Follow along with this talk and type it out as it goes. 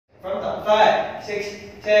6,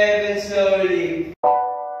 7, slowly.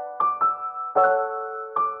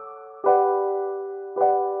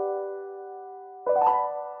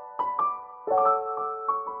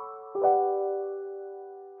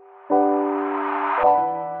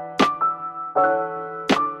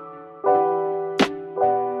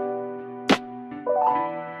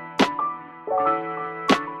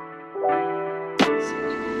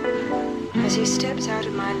 As he steps out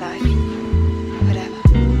of my life, whatever.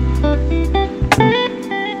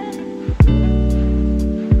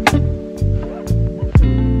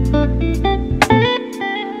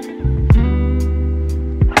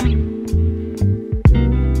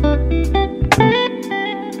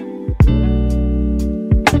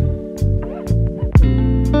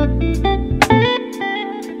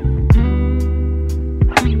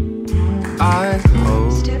 I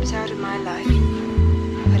hope Steps out of my life,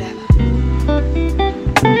 whatever.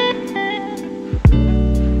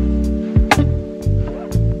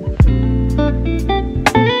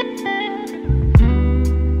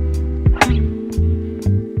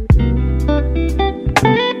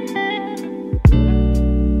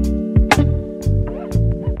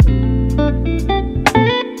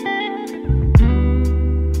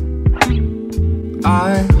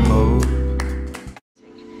 I hope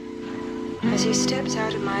As he steps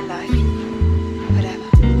out of my life, whatever.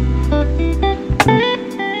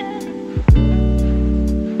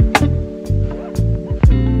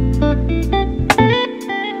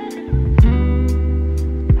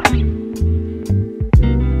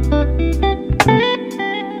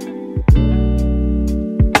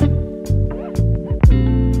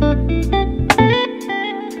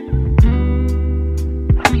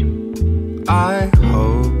 I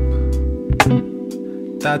hope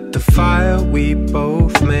that the fire we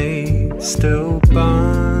both made still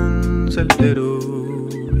burns a little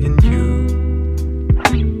in you.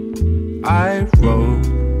 I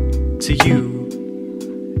wrote to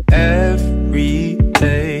you every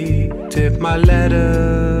day. Did my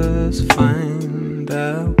letters find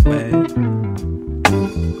their way?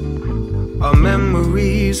 Our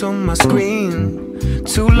memories on my screen,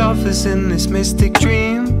 two lovers in this mystic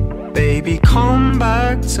dream. Baby, come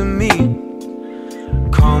back to me.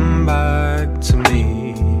 Come back to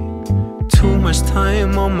me. Too much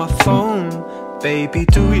time on my phone. Baby,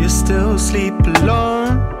 do you still sleep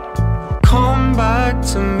alone? Come back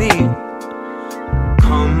to me.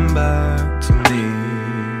 Come back to me.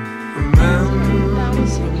 Remember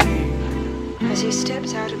me. As he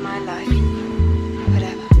steps out of my life,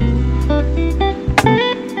 whatever.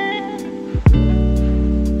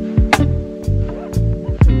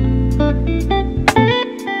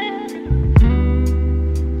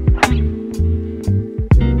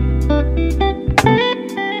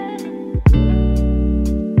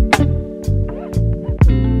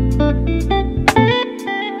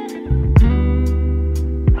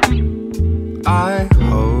 I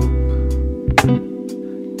hope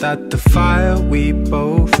that the fire we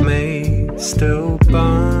both made still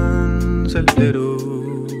burns a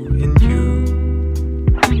little in you.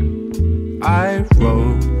 I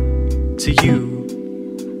wrote to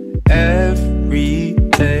you every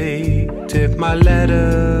day. Did my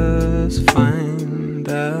letters find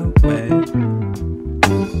their way?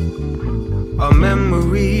 Our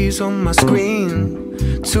memories on my screen,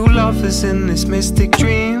 two lovers in this mystic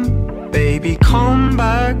dream. Baby, come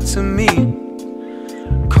back to me.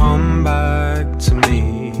 Come back to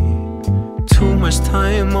me. Too much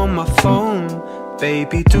time on my phone.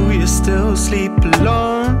 Baby, do you still sleep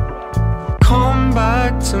alone? Come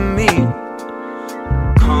back to me.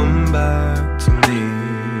 Come back to me.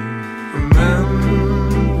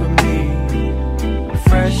 Remember me.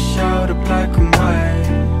 Fresh out of black and white.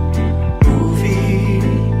 Movie.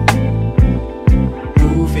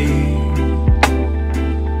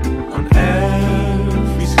 On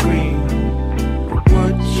every screen. But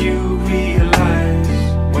would you realize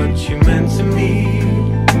what you meant to me?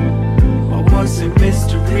 Or was it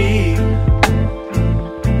mystery?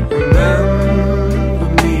 Remember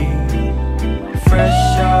me. Fresh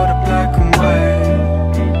out of black and white.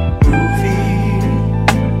 Movie.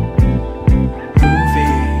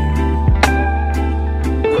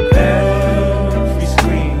 On every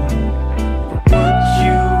screen. But would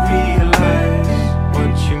you realize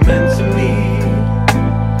what you meant to me?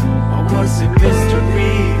 Or was it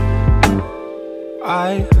mystery?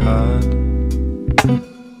 I heard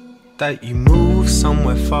that you moved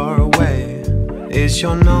somewhere far away. Is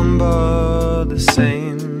your number the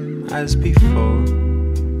same as before?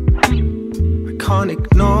 I can't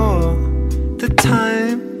ignore the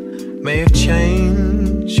time may have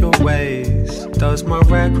changed your ways. Does my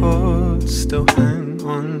record still hang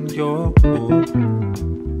on your wall.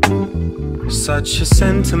 Such a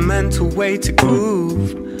sentimental way to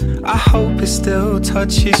groove. I hope it still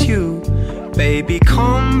touches you. Baby,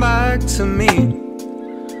 come back to me.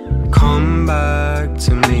 Come back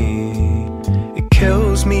to me. It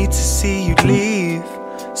kills me to see you leave,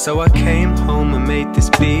 so I came home and made this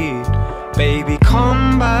beat. Baby,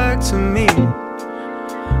 come back to me.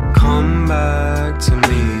 Come back to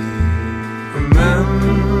me.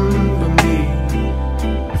 Remember me,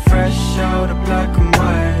 fresh out of black and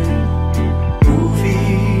white.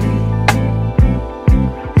 Movie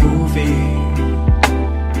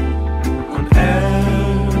on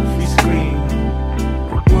every screen.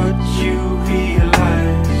 But would you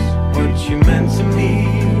realize what you meant to me?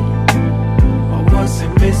 Or was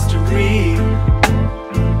it mystery?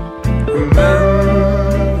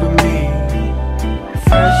 Remember me,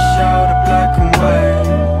 fresh out of black and white.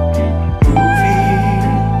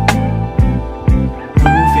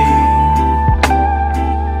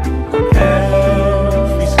 On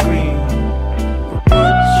every screen. But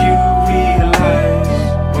would you realize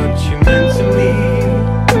what you meant to me?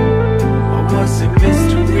 Or was it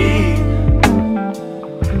mystery?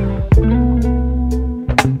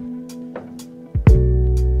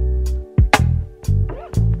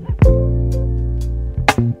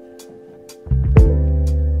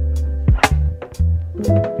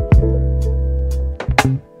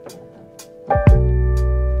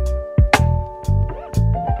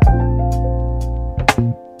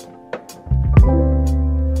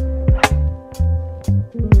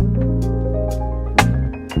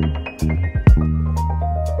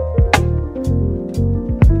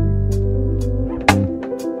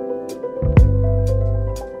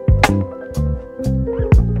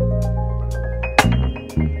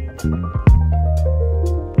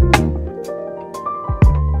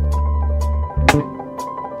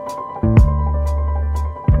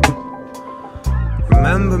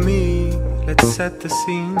 Remember me, let's set the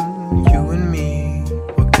scene. You and me,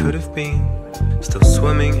 what could have been. Still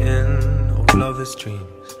swimming in old lovers'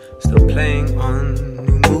 dreams. Still playing on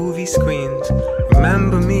new movie screens.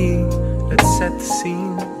 Remember me, let's set the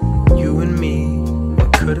scene. You and me,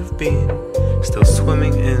 what could have been. Still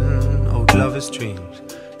swimming in old lovers' dreams.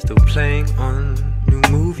 Still playing on new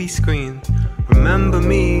movie screens. Remember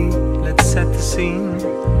me, let's set the scene.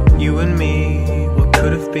 You and me, what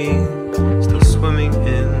could have been. Still swimming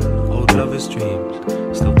in old lovers' dreams.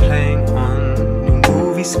 Still playing on new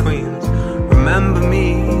movie screens. Remember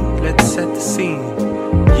me, let's set the scene.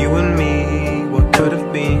 You and me, what could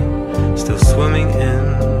have been. Still swimming in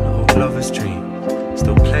old lovers' dreams.